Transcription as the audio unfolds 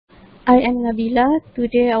I am Nabila.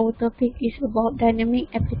 Today our topic is about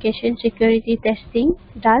dynamic application security testing,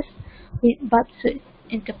 DAST, with Burp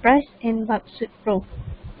Enterprise and Burp Pro.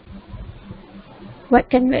 What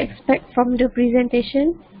can we expect from the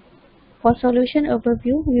presentation? For solution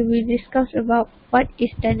overview, we will discuss about what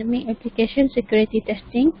is dynamic application security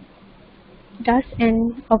testing, DAST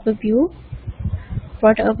and overview,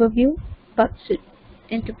 product overview, Burp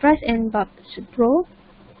Enterprise and Burp Pro.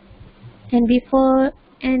 And before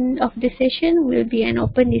end of the session will be an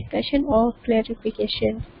open discussion or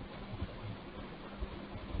clarification.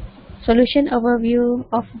 Solution overview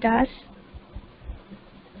of DAST.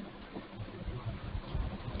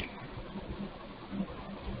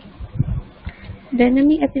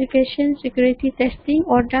 Dynamic application security testing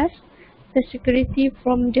or DAST, the security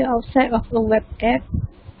from the outside of a web app.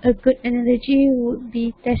 A good analogy would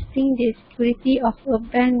be testing the security of a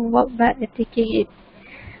bank web by attacking it.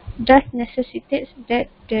 DAST necessitates that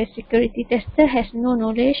the security tester has no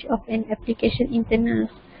knowledge of an application internals.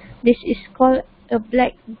 This is called a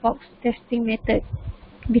black box testing method.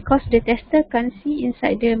 Because the tester can't see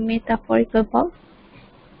inside the metaphorical box,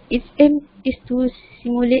 its aim is to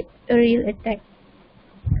simulate a real attack.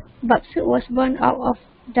 Burp was born out of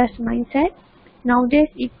DAST mindset. Nowadays,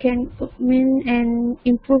 it can augment and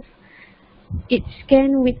improve its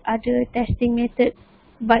scan with other testing methods,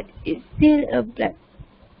 but it's still a black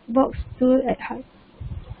box tool at heart.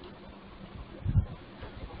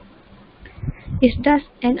 Is DAST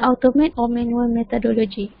an automate or manual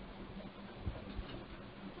methodology?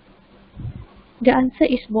 The answer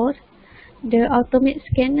is both. The automate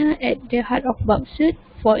scanner at the heart of Burp,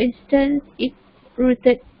 for instance, is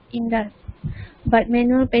rooted in DAST. But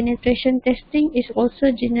manual penetration testing is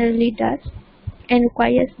also generally DAST and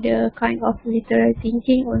requires the kind of lateral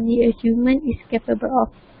thinking only a human is capable of.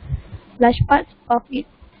 Large parts of it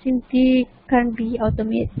simply can't be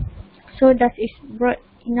automated. So DAST is broad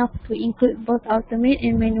enough to include both automate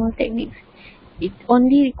and manual techniques. It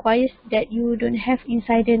only requires that you don't have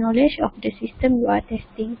insider knowledge of the system you are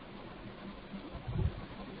testing.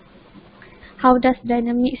 How does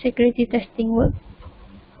dynamic security testing work?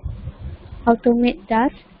 Automate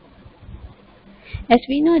DAST. As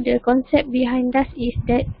we know, the concept behind DAST is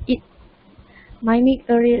that it mimics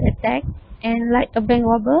a real attack, and like a bank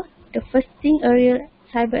robber, the first thing a real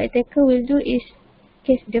cyber attacker will do is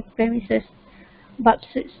case the premises. Burp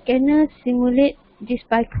scanner simulate this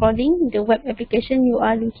by crawling the web application you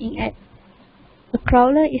are looking at. A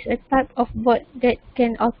crawler is a type of bot that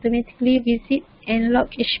can automatically visit and log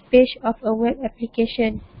each page of a web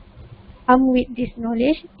application. Armed with this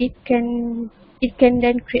knowledge, it can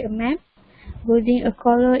then create a map. Building a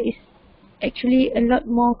crawler is actually a lot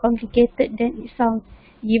more complicated than it sounds,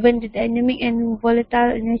 given the dynamic and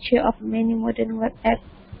volatile nature of many modern web apps.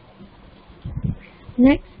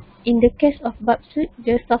 Next, in the case of Burp,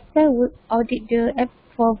 the software would audit the app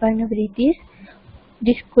for vulnerabilities.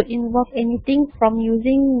 This could involve anything from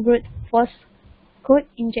using brute force code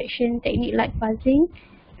injection technique like fuzzing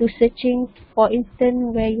to searching for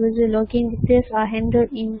instance where user login details are handled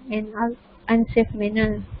in an unsafe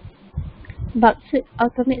manner. Burp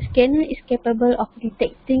Automate Scanner is capable of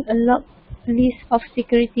detecting a long list of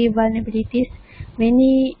security vulnerabilities,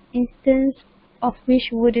 many instances of which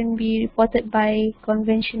wouldn't be reported by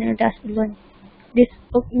conventional DAST alone. These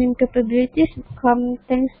augmented capabilities come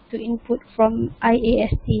thanks to input from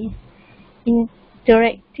IAST,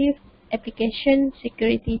 Interactive Application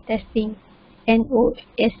Security Testing, and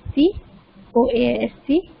OAST,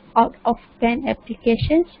 Out of Band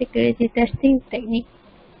Application Security Testing Technique.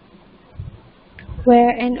 Where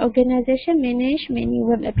an organization manages many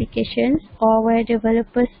web applications or where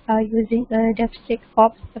developers are using a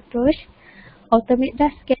DevSecOps approach, automate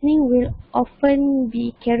DAST scanning will often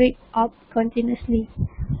be carried out continuously.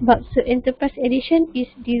 Burp Enterprise Edition is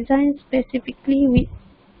designed specifically with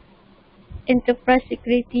enterprise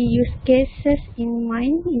security use cases in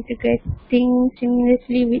mind, integrating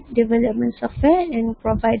seamlessly with development software and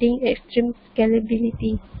providing extreme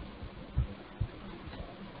scalability.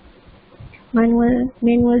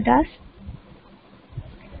 Manual DAST.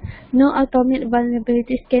 No automate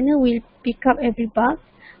vulnerability scanner will pick up every bug,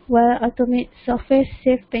 while automate software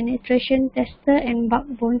save penetration tester and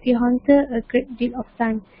bug bounty hunter a great deal of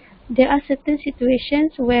time. There are certain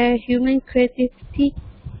situations where human creativity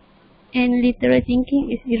and lateral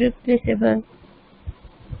thinking is irreplaceable.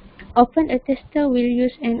 Often a tester will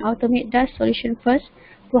use an automate DAST solution first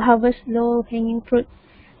to harvest low-hanging fruit.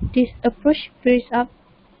 This approach frees up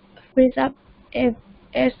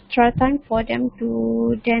extra time for them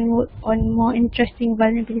to then work on more interesting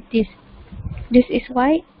vulnerabilities. This is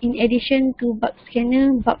why, in addition to Burp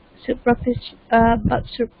Scanner, Burp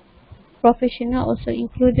Professional also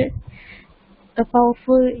included a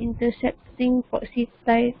powerful intercepting proxy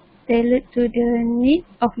tailored to the need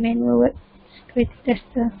of manual web security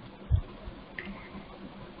tester.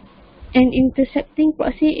 An intercepting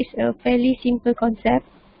proxy is a fairly simple concept.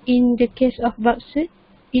 In the case of Burp,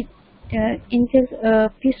 it entails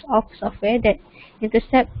a piece of software that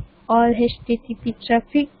intercepts all HTTP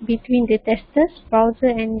traffic between the tester's browser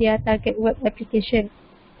and their target web application.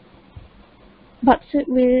 Burp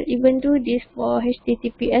will even do this for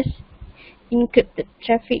HTTPS encrypted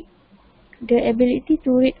traffic. The ability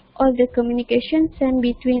to read all the communication sent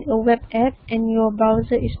between a web app and your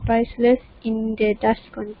browser is priceless in the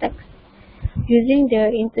DAST context. Using the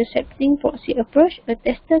intercepting proxy approach, a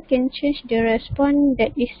tester can change the response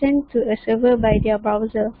that is sent to a server by their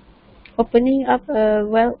browser, opening up a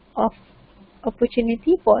wealth of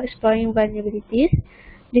opportunity for exploring vulnerabilities.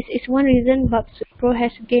 This is one reason Burp Pro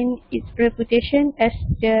has gained its reputation as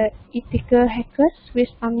the ethical hackers with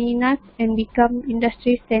Aminat and become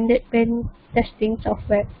industry standard pen testing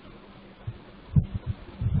software.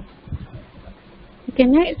 Okay,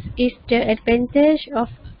 next is the advantage of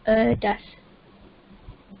DAST.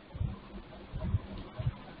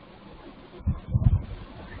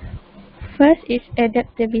 First is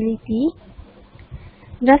adaptability.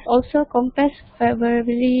 DAST also compares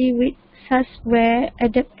favorably with SAS where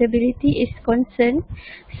adaptability is concerned.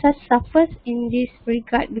 SAS suffers in this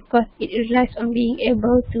regard because it relies on being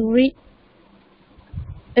able to read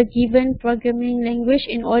a given programming language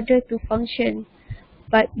in order to function.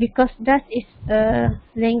 But because DAST is a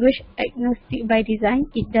language agnostic by design,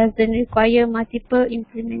 it doesn't require multiple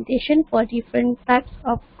implementation for different types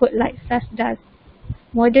of code like SAS does.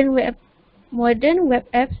 Modern web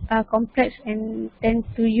apps are complex and tend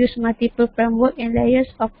to use multiple frameworks and layers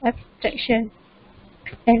of abstraction.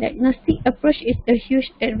 An agnostic approach is a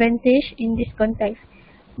huge advantage in this context.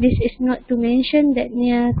 This is not to mention that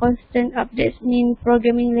near constant updates mean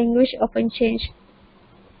programming language often change.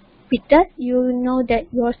 With that, you know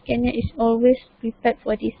that your scanner is always prepared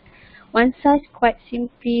for this. One size quite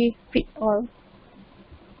simply fits all.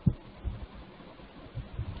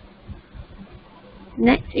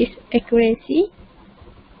 Next is accuracy.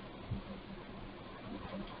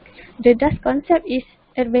 The DAST concept is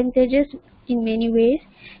advantageous in many ways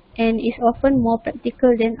and is often more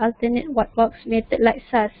practical than alternate white box method like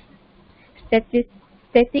SAS,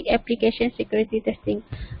 static application security testing.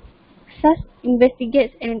 SAS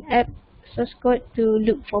investigates an app source code to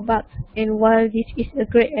look for bugs, and while this is a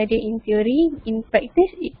great idea in theory, in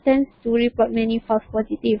practice it tends to report many false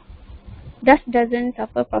positives. DAST doesn't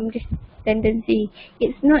suffer from this tendency.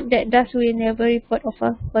 It's not that DAST will never report a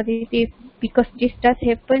false positive, because this does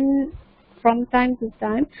happen from time to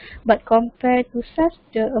time, but compared to SAS,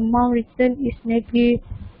 the amount returned is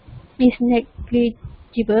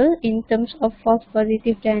negligible in terms of false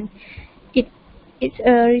positive. Then it's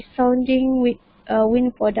a resounding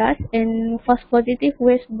win for DAST, and false positive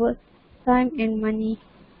waste both time and money.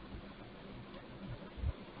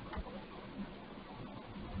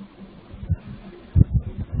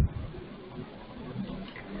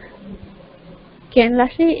 Okay, and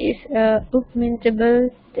lastly is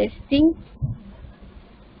augmentable testing.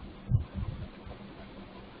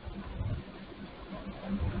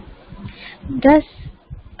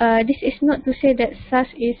 This is not to say that SAS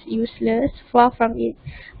is useless, far from it,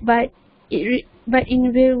 but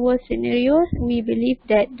in real world scenarios, we believe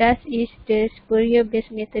that DAST is the superior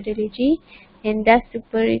base methodology, and DAST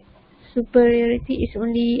superiority is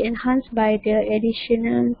only enhanced by the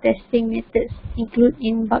additional testing methods included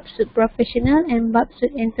in Burp Professional and Burp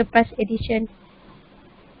Enterprise Edition.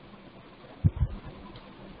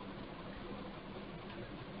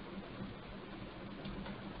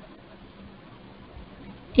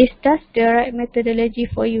 Is DAST the right methodology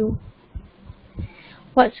for you?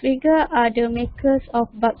 Volkswagen are the makers of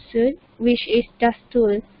Burp, which is DAST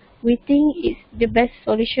tool. We think it's the best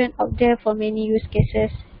solution out there for many use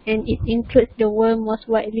cases, and it includes the world's most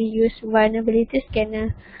widely used vulnerability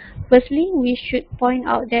scanner. Firstly, we should point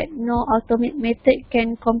out that no ultimate method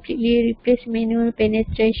can completely replace manual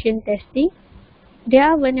penetration testing. There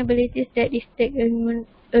are vulnerabilities that it takes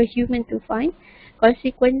a human to find.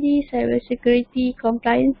 Consequently, cybersecurity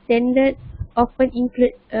compliance standards often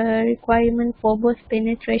include a requirement for both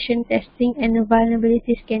penetration testing and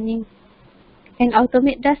vulnerability scanning. An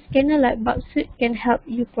automated DAST scanner like Burp can help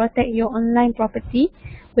you protect your online property,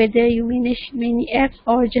 whether you manage many apps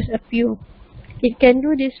or just a few. It can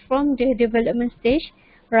do this from the development stage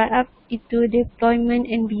right up into deployment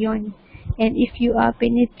and beyond. And if you are a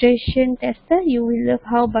penetration tester, you will love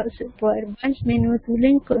how Burp Pro advanced manual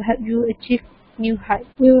tooling could help you achieve new height.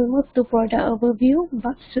 We will move to product overview,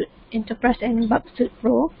 Burp Enterprise and Burp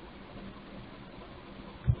Pro.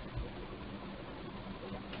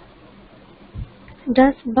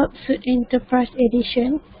 DAST Burp Enterprise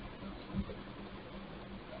Edition.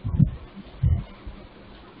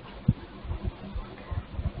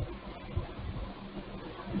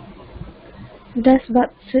 DAST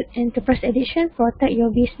Burp Enterprise Edition protect your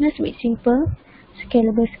business with simple,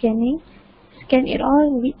 scalable scanning. Scan it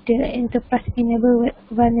all with the Enterprise Enable Web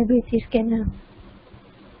Vulnerability Scanner.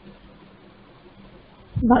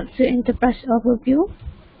 Burp Enterprise Overview.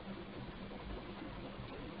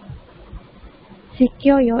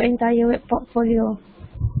 Secure your entire web portfolio.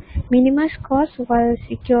 Minimize costs while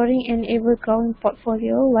securing an evergreen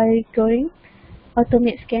portfolio while growing.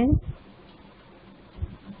 Automate scan.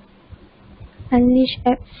 Unleash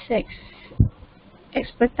AppSec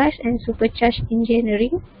expertise and supercharge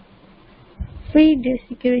engineering. Free the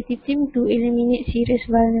security team to eliminate serious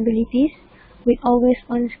vulnerabilities with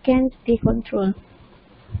always-on scan stay control.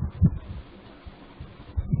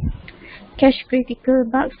 Catch critical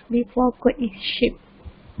bugs before code is shipped.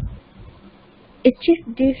 Achieve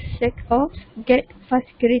DevSecOps. Get fast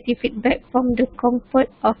security feedback from the comfort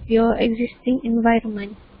of your existing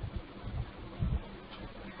environment.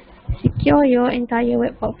 Secure your entire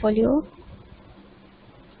web portfolio.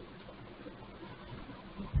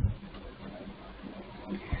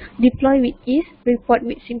 Deploy with ease. Report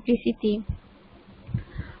with simplicity.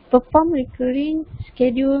 Perform recurring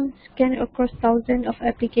scheduled scan across thousands of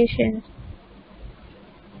applications.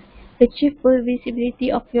 Achieve full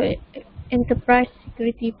visibility of your enterprise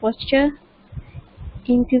security posture.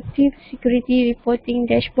 Intuitive security reporting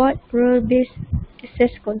dashboard, role-based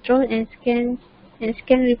access control, and scan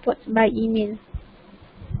reports by email.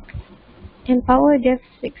 Empower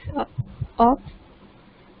DevSecOps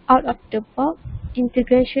out of the box.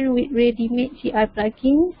 Integration with ready-made CI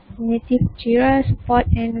plugins, native Jira support,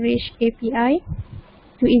 and rich API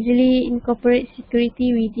to easily incorporate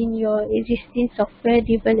security within your existing software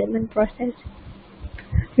development process.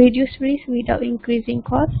 Reduce risk without increasing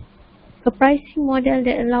costs. A pricing model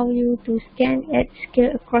that allows you to scan at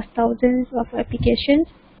scale across thousands of applications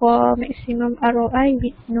for maximum ROI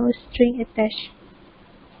with no string attached.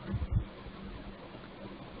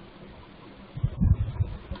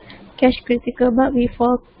 Catch critical bug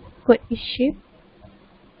before code is shipped.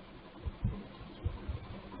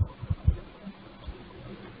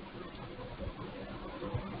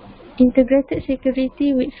 Integrated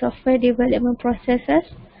security with software development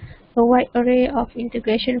processes. A wide array of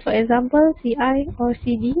integration, for example, CI or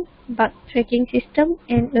CD, bug tracking system,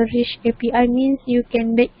 and a rich API means you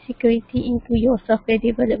can bake security into your software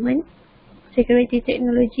development. Security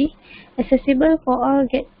technology, accessible for all,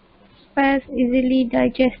 get fast, easily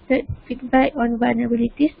digested feedback on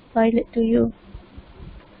vulnerabilities tailored to you.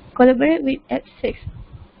 Collaborate with AppSec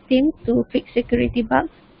team to fix security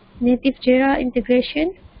bugs. Native Jira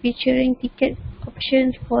integration, featuring ticket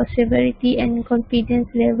options for severity and confidence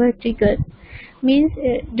level triggers, means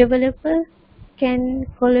a developer can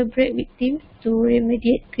collaborate with teams to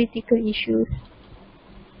remediate critical issues.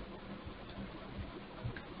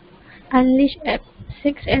 Unleash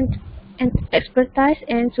AppSec and expertise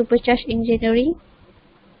and supercharge engineering.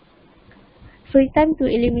 Free time to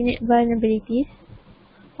eliminate vulnerabilities.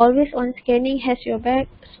 Always on scanning has your back.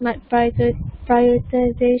 Smart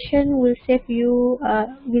prioritization will save your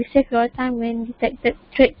time when detected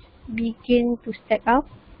threats begin to stack up.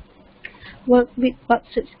 Work with Burp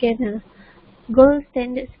Scanner. Gold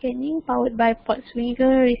standard scanning powered by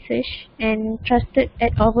Portswinger Research and trusted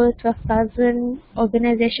at over 12,000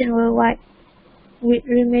 organizations worldwide, with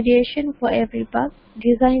remediation for every bug,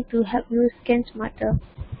 designed to help you scan smarter.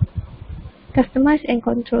 Customize and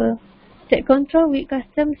control. Take control with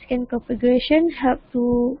custom scan configuration help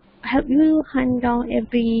you hunt down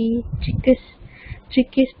every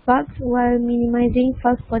trickiest bugs while minimizing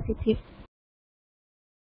false positives.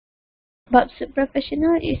 Burp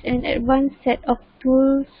Professional is an advanced set of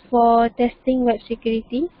tools for testing web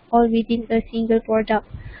security, all within a single product,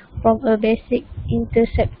 from a basic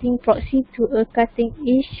intercepting proxy to a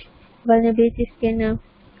cutting-edge vulnerability scanner.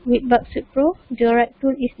 With Burp Pro, the right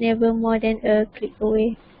tool is never more than a click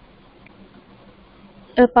away.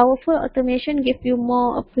 A powerful automation gives you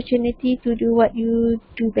more opportunity to do what you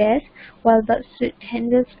do best, while Burp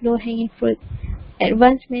handles low-hanging fruit.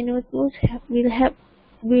 Advanced manual tools will help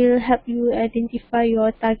you identify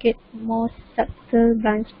your target more subtle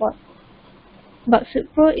blind spots. Burp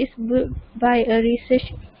Pro is built by a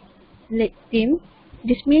research-led team.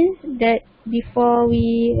 This means that before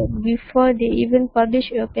they even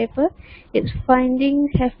publish a paper, its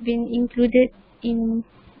findings have been included in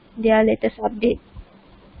their latest update.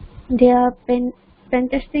 Their pen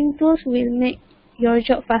testing tools will make your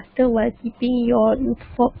job faster while keeping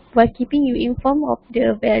you informed of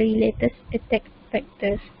the very latest attack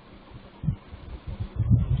vectors.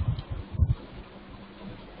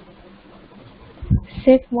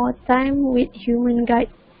 Save more time with human guide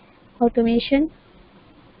automation.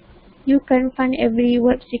 You can find every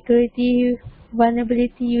web security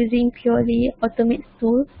vulnerability using purely automated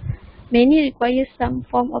tools. Many require some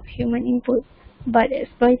form of human input, but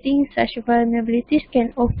exploiting such vulnerabilities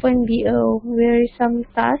can often be a wearisome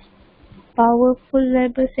task. Powerful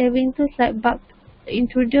label-saving tools like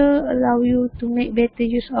Burp-intruder allow you to make better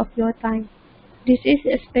use of your time. This is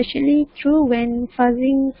especially true when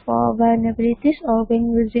fuzzing for vulnerabilities or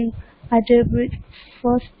when using other brute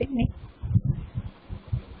force techniques.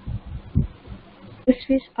 The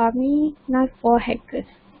Swiss Army knife for hackers.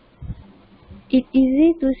 It's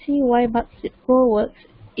easy to see why blackbox-testing works.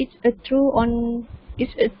 It's a true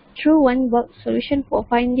one-box solution for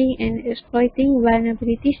finding and exploiting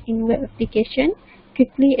vulnerabilities in web applications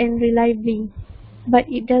quickly and reliably. But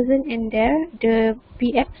it doesn't end there. The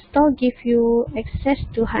PX store gives you access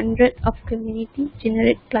to hundreds of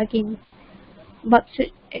community-generated plugins. Burp's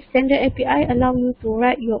extended API allows you to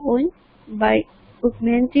write your own. By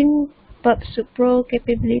augmenting Burp's Pro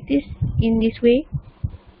capabilities in this way,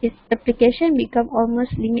 its application becomes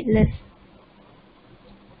almost limitless.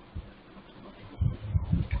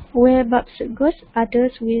 Where Burp goes,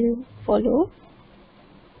 others will follow.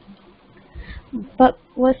 Burp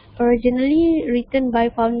was originally written by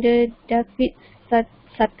founder David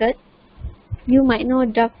Sackett. You might know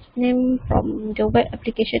Doug's name from the Web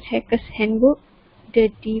Application Hackers Handbook, the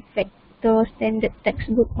de facto standard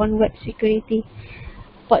textbook on web security.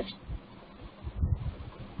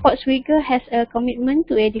 Potswigger has a commitment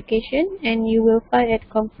to education, and you will find at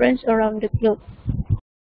conferences around the globe.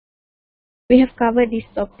 We have covered this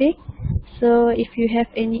topic, so if you have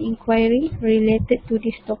any inquiry related to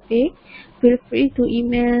this topic, feel free to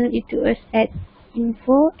email it to us at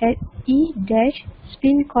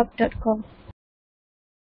info@e-spincorp.com.